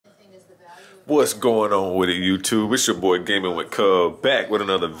What's going on with it, YouTube? It's your boy Gaming with Cub back with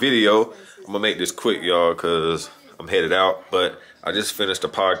another video. I'm gonna make this quick, y'all, because I'm headed out. But I just finished a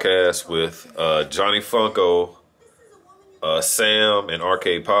podcast with Johnny Funko, Sam, and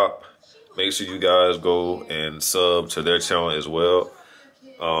Arcade Pop. Make sure you guys go and sub to their channel as well.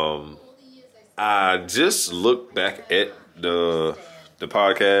 I just looked back at the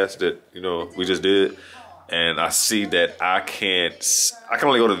podcast that we just did, and I see that I can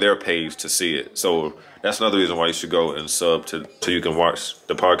only go to their page to see it. So that's another reason why you should go and sub to you can watch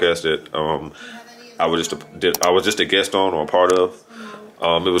the podcast that I was just a guest on or a part of.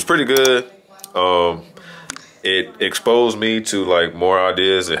 It was pretty good. It exposed me to like more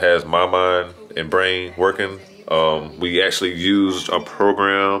ideas. It has my mind and brain working. We actually used a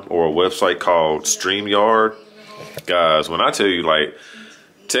program or a website called StreamYard. Guys, when I tell you, like,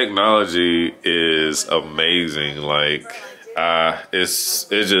 technology is amazing. Like, it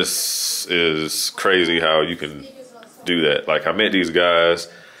just is crazy how you can do that. Like, I met these guys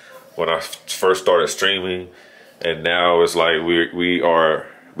when I first started streaming, and now it's like we've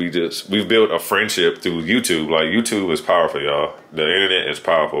built a friendship through YouTube. Like, YouTube is powerful, y'all. The internet is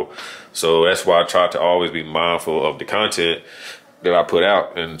powerful. So that's why I try to always be mindful of the content that I put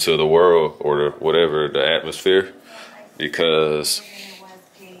out into the world or whatever, the atmosphere, because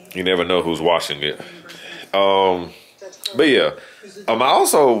you never know who's watching it. But yeah, I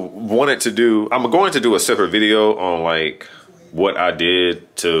also wanted to do, I'm going to do a separate video on like what I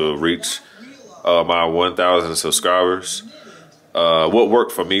did to reach my 1,000 subscribers. What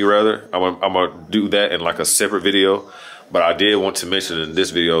worked for me, rather. I'm gonna do that in like a separate video. But I did want to mention in this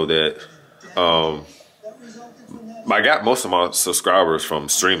video that I got most of my subscribers from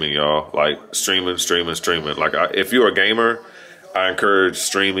streaming, y'all. Like streaming. Like if you're a gamer, I encourage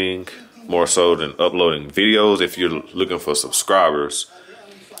streaming more so than uploading videos if you're looking for subscribers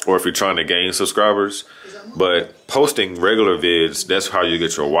or if you're trying to gain subscribers. But posting regular vids, that's how you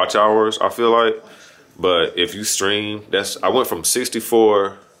get your watch hours, I feel like. But if you stream, I went from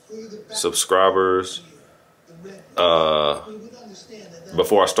 64 subscribers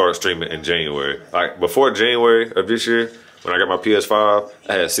before I started streaming in January. Like before January of this year, when I got my PS5,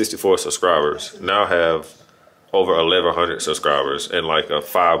 I had 64 subscribers. Now I have over 1,100 subscribers in like a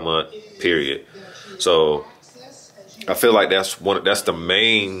 5-month period. So I feel like that's one of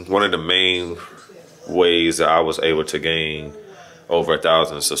the main ways that I was able to gain over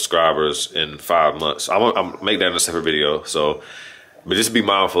 1,000 subscribers in 5 months. I'm make that in a separate video. So, but just be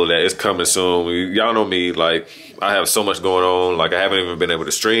mindful that it's coming soon. Y'all know me, like I have so much going on. Like I haven't even been able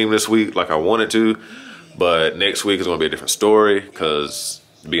to stream this week like I wanted to. But next week is gonna be a different story because,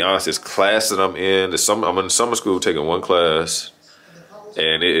 to be honest, this class that I'm in, I'm in summer school taking one class,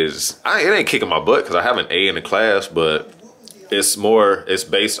 and it ain't kicking my butt because I have an A in the class, but it's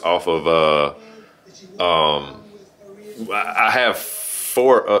based off of I have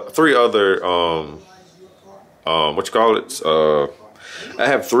three other I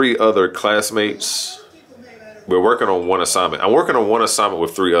have 3 other classmates. We're working on one assignment. I'm working on one assignment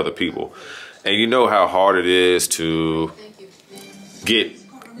with 3 other people. And you know how hard it is to get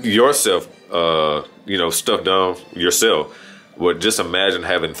yourself, stuff done yourself. But just imagine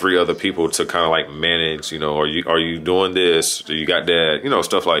having 3 other people to kind of like manage, are you doing this? You got that,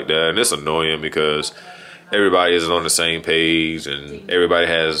 stuff like that. And it's annoying because everybody isn't on the same page and everybody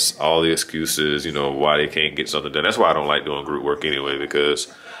has all the excuses, why they can't get something done. That's why I don't like doing group work anyway,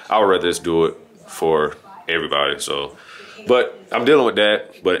 because I would rather just do it for everybody. So, but I'm dealing with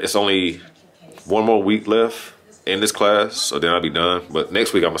that, but it's only 1 more week left in this class, so then I'll be done. But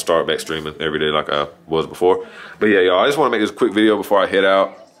next week I'm gonna start back streaming every day like I was before. But yeah, y'all, I just want to make this quick video before I head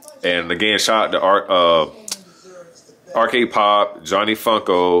out. And again, shout out to Arcade Pop, Johnny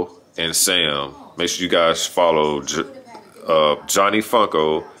Funko, and Sam. Make sure you guys follow Johnny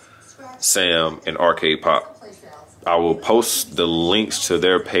Funko, Sam, and Arcade Pop. I will post the links to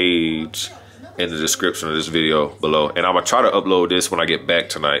their page in the description of this video below. And I'm going to try to upload this when I get back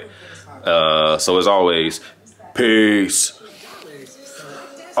tonight. So as always, peace.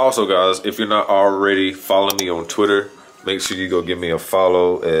 Also, guys, if you're not already following me on Twitter, make sure you go give me a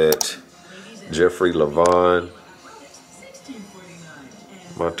follow at Jeffrey Levon.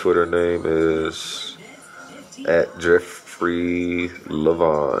 My Twitter name is at Jeffrey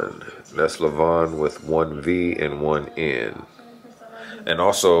Levon. That's Levon with 1 V and 1 N. And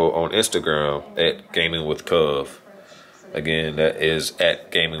also on Instagram at Gaming with Cub. Again, that is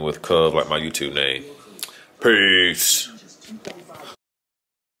at Gaming with Cub, like my YouTube name. Peace.